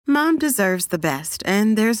Mom deserves the best,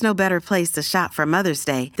 and there's no better place to shop for Mother's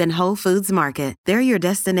Day than Whole Foods Market. They're your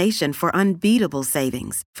destination for unbeatable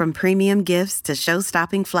savings, from premium gifts to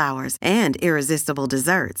show-stopping flowers and irresistible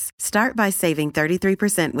desserts. Start by saving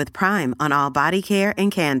 33% with Prime on all body care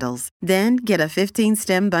and candles. Then get a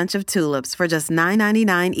 15-stem bunch of tulips for just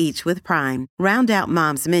 $9.99 each with Prime. Round out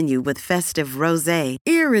Mom's menu with festive rosé,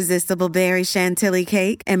 irresistible berry chantilly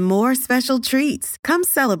cake, and more special treats. Come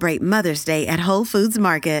celebrate Mother's Day at Whole Foods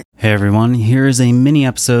Market. Hey everyone, here is a mini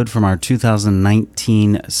episode from our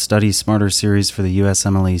 2019 Study Smarter series for the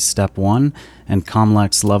USMLE Step 1 and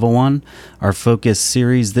COMLEX Level 1. Our focus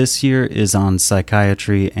series this year is on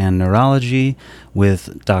psychiatry and neurology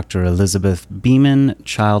with Dr. Elizabeth Beeman,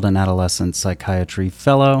 Child and Adolescent Psychiatry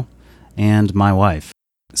Fellow, and my wife.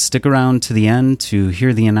 Stick around to the end to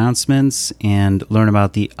hear the announcements and learn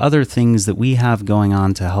about the other things that we have going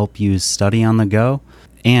on to help you study on the go,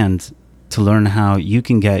 and to learn how you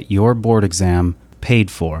can get your board exam paid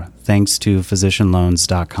for, thanks to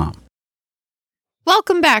physicianloans.com.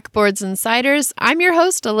 Welcome back, Boards Insiders. I'm your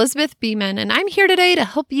host, Elizabeth Beeman, and I'm here today to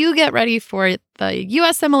help you get ready for the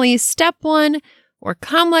USMLE Step 1 or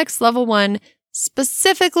COMLEX Level 1,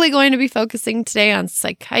 specifically going to be focusing today on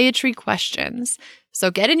psychiatry questions. So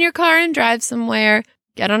get in your car and drive somewhere,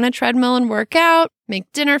 get on a treadmill and work out, make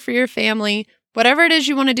dinner for your family, whatever it is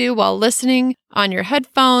you want to do while listening on your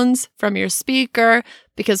headphones, from your speaker,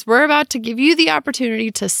 because we're about to give you the opportunity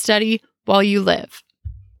to study while you live.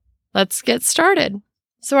 Let's get started.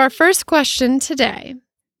 So our first question today.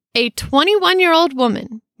 A 21-year-old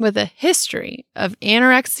woman with a history of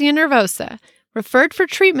anorexia nervosa referred for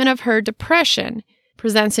treatment of her depression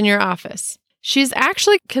presents in your office. She's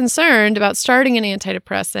actually concerned about starting an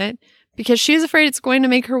antidepressant because she's afraid it's going to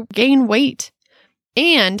make her gain weight.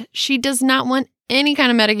 And she does not want any kind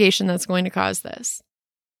of medication that's going to cause this.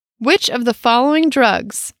 Which of the following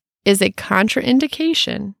drugs is a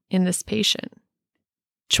contraindication in this patient?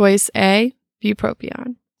 Choice A,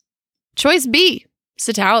 bupropion. Choice B,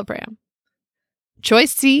 citalopram.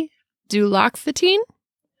 Choice C, duloxetine.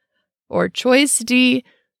 Or choice D,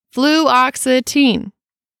 fluoxetine.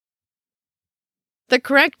 The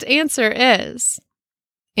correct answer is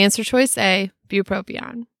answer choice A,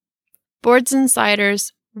 bupropion. Boards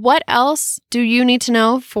Insiders, what else do you need to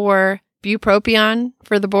know for bupropion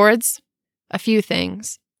for the boards? A few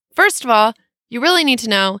things. First of all, you really need to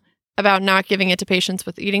know about not giving it to patients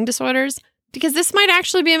with eating disorders, because this might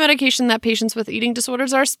actually be a medication that patients with eating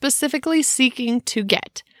disorders are specifically seeking to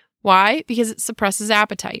get. Why? Because it suppresses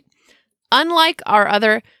appetite. Unlike our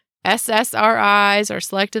other SSRIs, or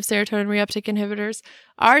selective serotonin reuptake inhibitors,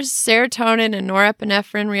 our serotonin and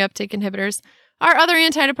norepinephrine reuptake inhibitors, our other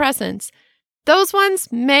antidepressants, those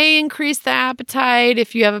ones may increase the appetite.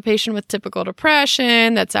 If you have a patient with typical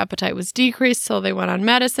depression, that's appetite was decreased till they went on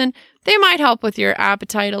medicine, they might help with your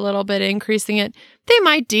appetite a little bit, increasing it. They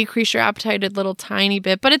might decrease your appetite a little tiny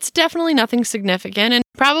bit, but it's definitely nothing significant. And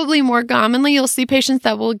probably more commonly, you'll see patients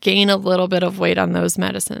that will gain a little bit of weight on those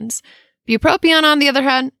medicines. Bupropion, on the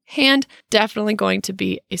other hand, definitely going to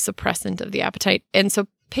be a suppressant of the appetite. And so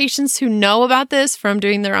patients who know about this from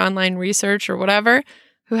doing their online research or whatever,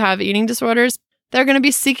 who have eating disorders, they're going to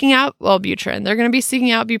be seeking out Wellbutrin. They're going to be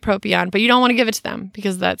seeking out bupropion, but you don't want to give it to them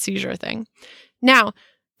because of that seizure thing. Now,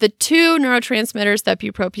 the two neurotransmitters that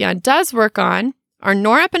bupropion does work on are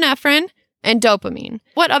norepinephrine and dopamine.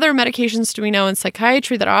 What other medications do we know in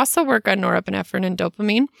psychiatry that also work on norepinephrine and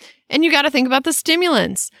dopamine? And you got to think about the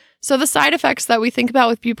stimulants. So the side effects that we think about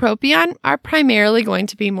with bupropion are primarily going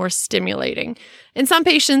to be more stimulating. In some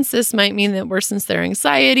patients, this might mean that it worsens their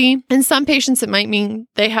anxiety. In some patients, it might mean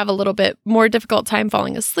they have a little bit more difficult time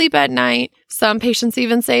falling asleep at night. Some patients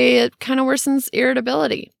even say it kind of worsens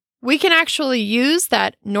irritability. We can actually use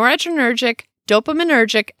that noradrenergic,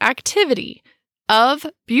 dopaminergic activity of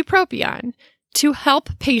bupropion to help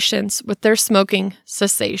patients with their smoking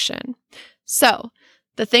cessation. So,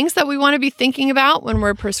 the things that we want to be thinking about when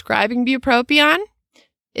we're prescribing bupropion: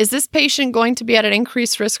 is this patient going to be at an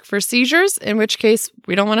increased risk for seizures, in which case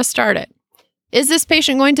we don't want to start it? Is this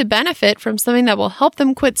patient going to benefit from something that will help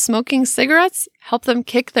them quit smoking cigarettes, help them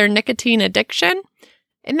kick their nicotine addiction?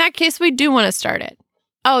 In that case, we do want to start it.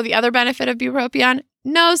 Oh, the other benefit of bupropion: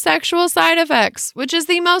 no sexual side effects, which is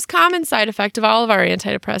the most common side effect of all of our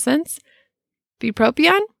antidepressants.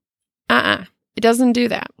 Bupropion? It doesn't do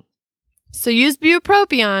that. So use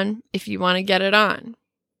bupropion if you want to get it on.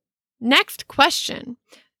 Next question.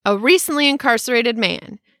 A recently incarcerated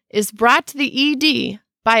man is brought to the ED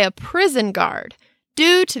by a prison guard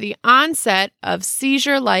due to the onset of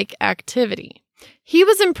seizure-like activity. He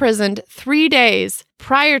was imprisoned 3 days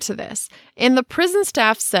prior to this, and the prison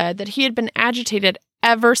staff said that he had been agitated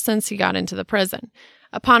ever since he got into the prison.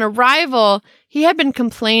 Upon arrival, he had been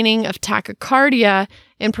complaining of tachycardia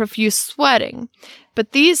and profuse sweating,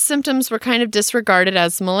 but these symptoms were kind of disregarded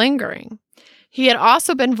as malingering. He had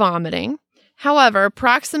also been vomiting. However,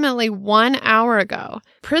 approximately 1 hour ago,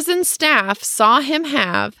 prison staff saw him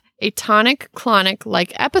have a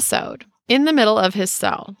tonic-clonic-like episode in the middle of his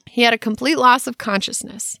cell. He had a complete loss of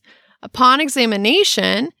consciousness. Upon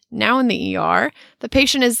examination, now in the ER, the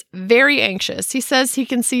patient is very anxious. He says he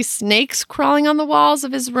can see snakes crawling on the walls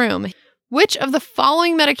of his room. Which of the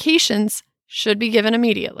following medications should be given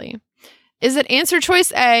immediately? Is it answer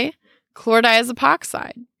choice A,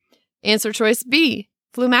 chlordiazepoxide? Answer choice B,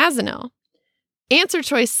 flumazenil? Answer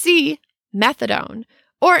choice C, methadone?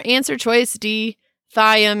 Or answer choice D,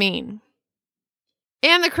 thiamine?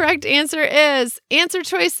 And the correct answer is answer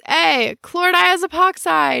choice A,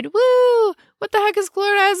 chlordiazepoxide. Woo! What the heck is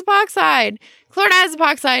chlordiazepoxide?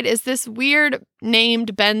 Chlordiazepoxide is this weird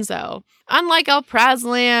named benzo. Unlike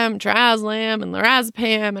alprazolam, trazlam, and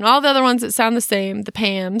lorazepam, and all the other ones that sound the same, the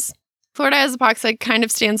PAMs, chlordiazepoxide kind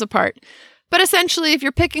of stands apart. But essentially, if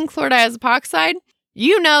you're picking chlordiazepoxide,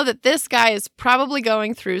 you know that this guy is probably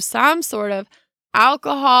going through some sort of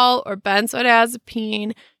alcohol or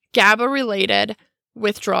benzodiazepine, GABA-related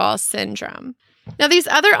withdrawal syndrome. Now, these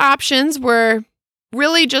other options were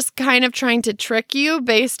really just kind of trying to trick you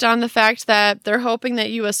based on the fact that they're hoping that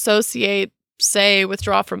you associate, say,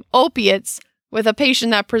 withdrawal from opiates with a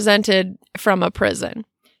patient that presented from a prison.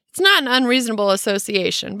 It's not an unreasonable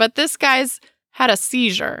association, but this guy's had a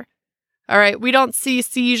seizure. All right, we don't see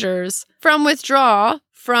seizures from withdrawal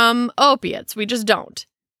from opiates. We just don't.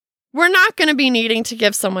 We're not going to be needing to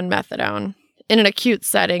give someone methadone in an acute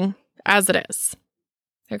setting as it is.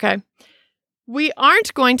 Okay? We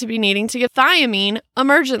aren't going to be needing to give thiamine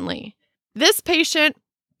emergently. This patient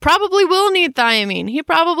probably will need thiamine. He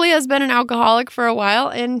probably has been an alcoholic for a while,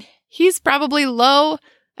 and he's probably low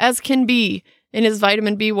as can be in his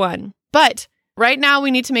vitamin B1. But right now,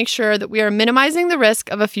 we need to make sure that we are minimizing the risk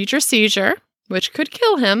of a future seizure, which could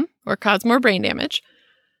kill him or cause more brain damage.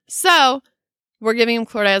 So we're giving him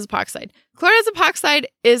chlordiazepoxide. Chlordiazepoxide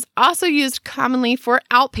is also used commonly for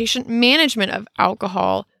outpatient management of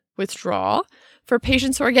alcohol withdrawal for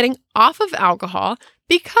patients who are getting off of alcohol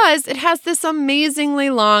because it has this amazingly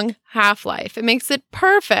long half-life. It makes it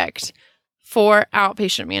perfect for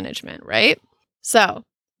outpatient management, right? So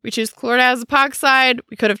we choose chlordiazepoxide.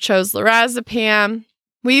 We could have chose lorazepam.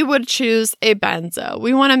 We would choose a benzo.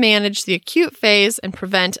 We want to manage the acute phase and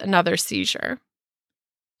prevent another seizure.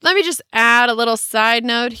 Let me just add a little side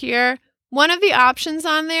note here. One of the options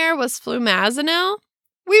on there was flumazenil.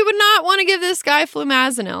 We would not want to give this guy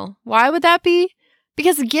flumazenil. Why would that be?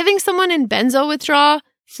 Because giving someone in benzo withdrawal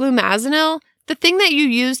flumazenil, the thing that you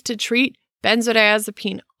use to treat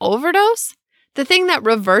benzodiazepine overdose, the thing that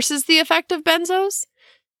reverses the effect of benzos,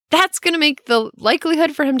 that's going to make the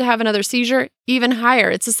likelihood for him to have another seizure even higher.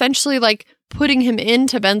 It's essentially like putting him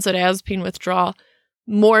into benzodiazepine withdrawal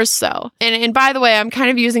more so. And by the way, I'm kind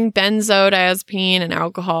of using benzodiazepine and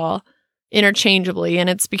alcohol interchangeably, and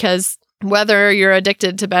it's because whether you're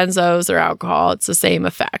addicted to benzos or alcohol, it's the same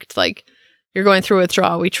effect. Like you're going through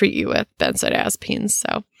withdrawal, we treat you with benzodiazepines.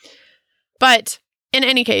 So, but in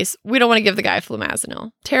any case, we don't want to give the guy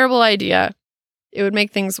flumazenil. Terrible idea. It would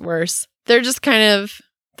make things worse. They're just kind of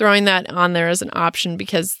throwing that on there as an option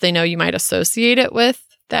because they know you might associate it with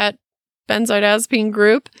that benzodiazepine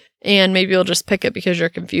group, and maybe you'll just pick it because you're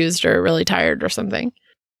confused or really tired or something.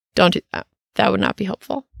 Don't do that. That would not be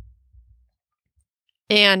helpful.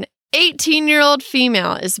 An 18-year-old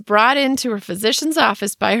female is brought into her physician's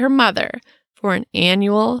office by her mother for an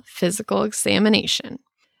annual physical examination.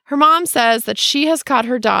 Her mom says that she has caught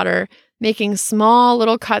her daughter making small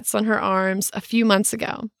little cuts on her arms a few months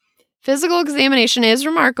ago. Physical examination is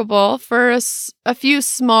remarkable for a few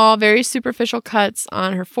small, very superficial cuts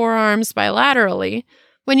on her forearms bilaterally.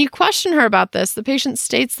 When you question her about this, the patient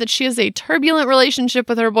states that she has a turbulent relationship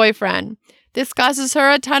with her boyfriend. This causes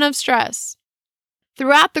her a ton of stress.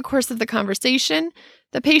 Throughout the course of the conversation,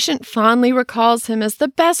 the patient fondly recalls him as the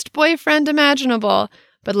best boyfriend imaginable,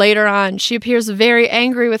 but later on, she appears very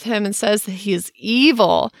angry with him and says that he is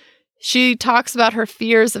evil. She talks about her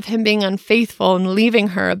fears of him being unfaithful and leaving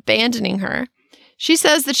her, abandoning her. She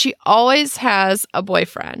says that she always has a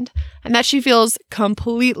boyfriend and that she feels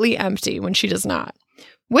completely empty when she does not.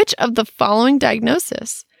 Which of the following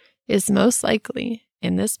diagnosis is most likely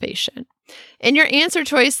in this patient? And your answer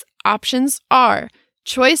choice options are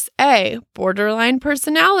choice A, borderline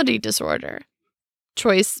personality disorder.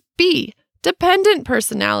 Choice B, dependent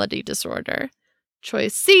personality disorder.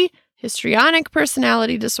 Choice C, histrionic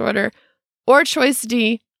personality disorder. Or choice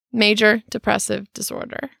D, major depressive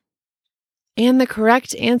disorder. And the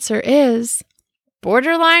correct answer is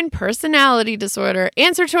borderline personality disorder.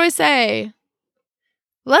 Answer choice A.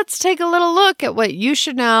 Let's take a little look at what you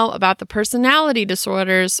should know about the personality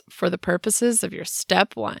disorders for the purposes of your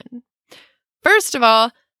step 1. First of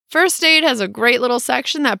all, first aid has a great little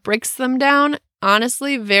section that breaks them down,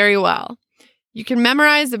 honestly, very well. You can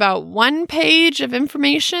memorize about 1 page of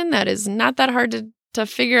information that is not that hard to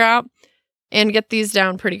figure out and get these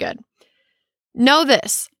down pretty good. Know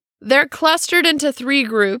this, they're clustered into 3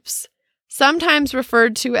 groups, sometimes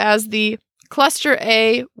referred to as the Cluster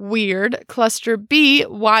A, weird, Cluster B,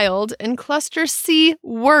 wild, and Cluster C,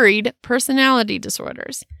 worried personality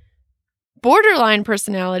disorders. Borderline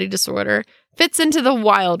personality disorder fits into the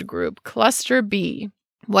wild group, Cluster B.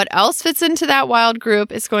 What else fits into that wild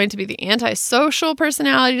group is going to be the antisocial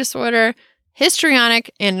personality disorder,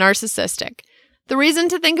 histrionic, and narcissistic. The reason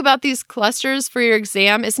to think about these clusters for your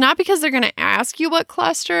exam is not because they're going to ask you what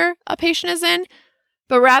cluster a patient is in,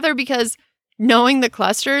 but rather because knowing the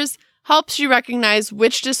clusters helps you recognize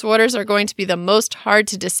which disorders are going to be the most hard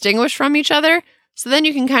to distinguish from each other, so then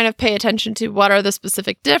you can kind of pay attention to what are the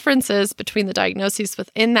specific differences between the diagnoses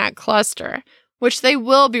within that cluster, which they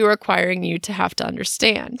will be requiring you to have to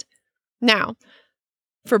understand. Now,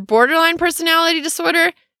 for borderline personality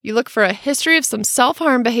disorder, you look for a history of some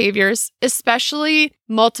self-harm behaviors, especially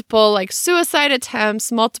multiple suicide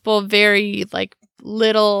attempts, multiple very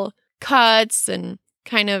little cuts and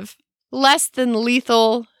kind of less than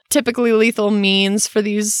lethal, typically lethal means for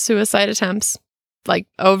these suicide attempts, like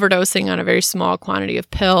overdosing on a very small quantity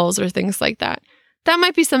of pills or things like that. That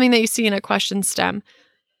might be something that you see in a question stem.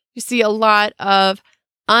 You see a lot of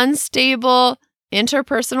unstable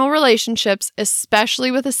interpersonal relationships,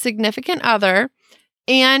 especially with a significant other,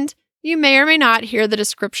 and you may or may not hear the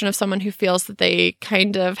description of someone who feels that they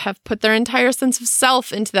kind of have put their entire sense of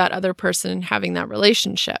self into that other person and having that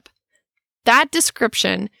relationship. That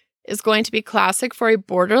description is going to be classic for a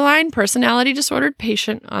borderline personality disordered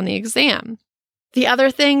patient on the exam. The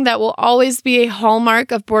other thing that will always be a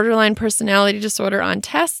hallmark of borderline personality disorder on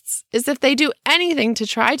tests is if they do anything to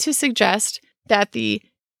try to suggest that the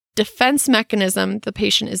defense mechanism the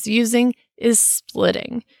patient is using is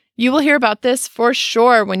splitting. You will hear about this for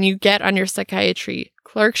sure when you get on your psychiatry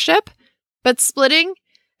clerkship, but splitting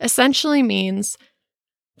essentially means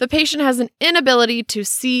the patient has an inability to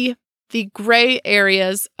see the gray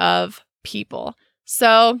areas of people.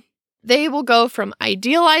 So they will go from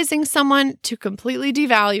idealizing someone to completely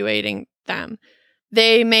devaluating them.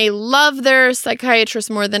 They may love their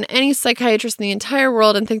psychiatrist more than any psychiatrist in the entire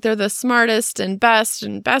world and think they're the smartest and best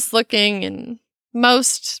looking and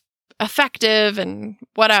most effective and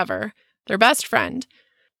whatever, their best friend.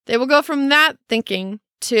 They will go from that thinking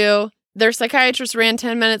to their psychiatrist ran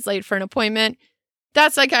 10 minutes late for an appointment.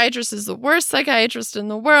 That psychiatrist is the worst psychiatrist in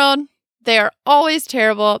the world. They are always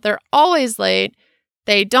terrible. They're always late.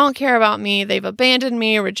 They don't care about me. They've abandoned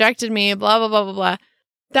me, rejected me, blah, blah, blah, blah, blah.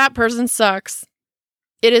 That person sucks.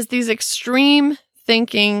 It is these extreme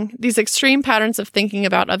patterns of thinking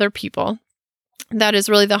about other people that is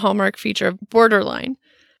really the hallmark feature of borderline.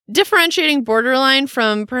 Differentiating borderline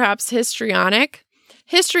from perhaps histrionic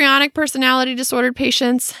personality disordered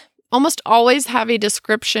patients almost always have a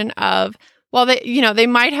description of, well, they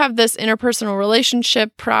might have this interpersonal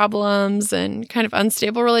relationship problems and kind of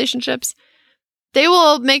unstable relationships. They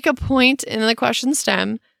will make a point in the question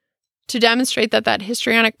stem to demonstrate that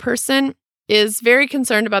histrionic person is very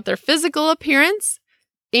concerned about their physical appearance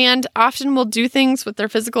and often will do things with their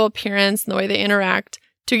physical appearance and the way they interact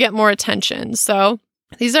to get more attention. So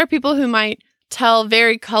these are people who might tell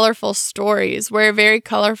very colorful stories, wear very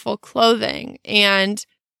colorful clothing, and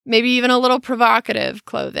maybe even a little provocative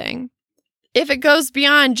clothing. If it goes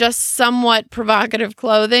beyond just somewhat provocative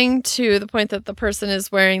clothing to the point that the person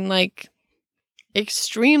is wearing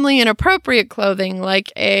extremely inappropriate clothing,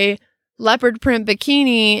 like a leopard print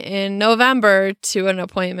bikini in November to an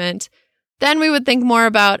appointment, then we would think more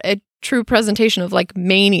about a true presentation of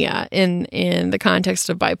mania in the context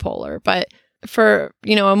of bipolar. But for,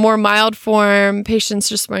 a more mild form, patients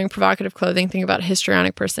just wearing provocative clothing, think about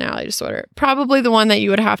histrionic personality disorder. Probably the one that you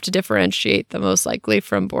would have to differentiate the most likely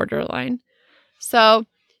from borderline. So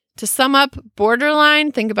to sum up,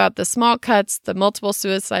 borderline, think about the small cuts, the multiple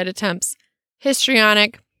suicide attempts.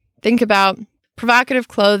 Histrionic, think about provocative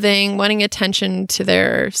clothing, wanting attention to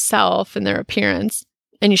their self and their appearance,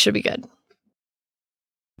 and you should be good.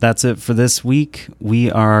 That's it for this week.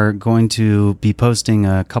 We are going to be posting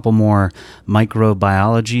a couple more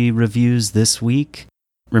microbiology reviews this week.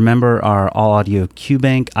 Remember, our All Audio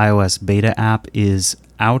QBank iOS beta app is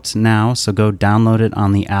out now, so go download it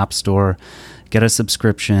on the App Store. get a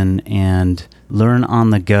subscription, and learn on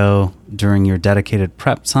the go during your dedicated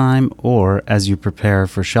prep time or as you prepare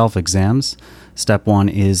for shelf exams. Step 1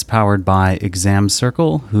 is powered by Exam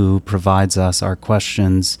Circle, who provides us our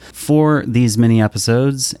questions for these mini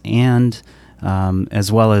episodes and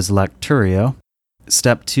as well as Lecturio.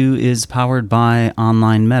 Step 2 is powered by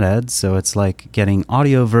Online MedEd, so it's like getting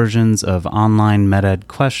audio versions of online MedEd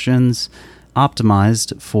questions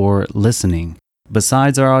optimized for listening.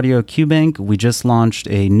 Besides our audio QBank, we just launched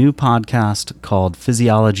a new podcast called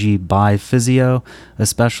Physiology by Physio,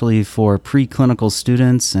 especially for preclinical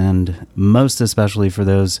students and most especially for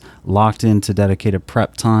those locked into dedicated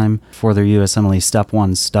prep time for their USMLE Step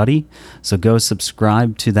 1 study. So go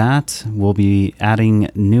subscribe to that. We'll be adding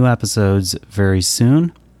new episodes very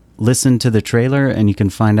soon. Listen to the trailer and you can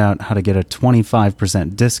find out how to get a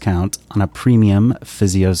 25% discount on a premium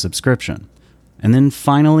Physio subscription. And then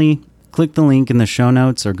finally, click the link in the show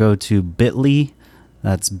notes or go to bit.ly,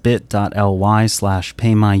 that's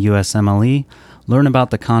bit.ly/paymyusmle. Learn about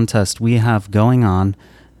the contest we have going on,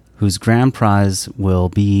 whose grand prize will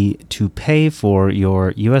be to pay for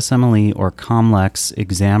your USMLE or COMLEX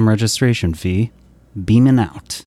exam registration fee. Beamin' out.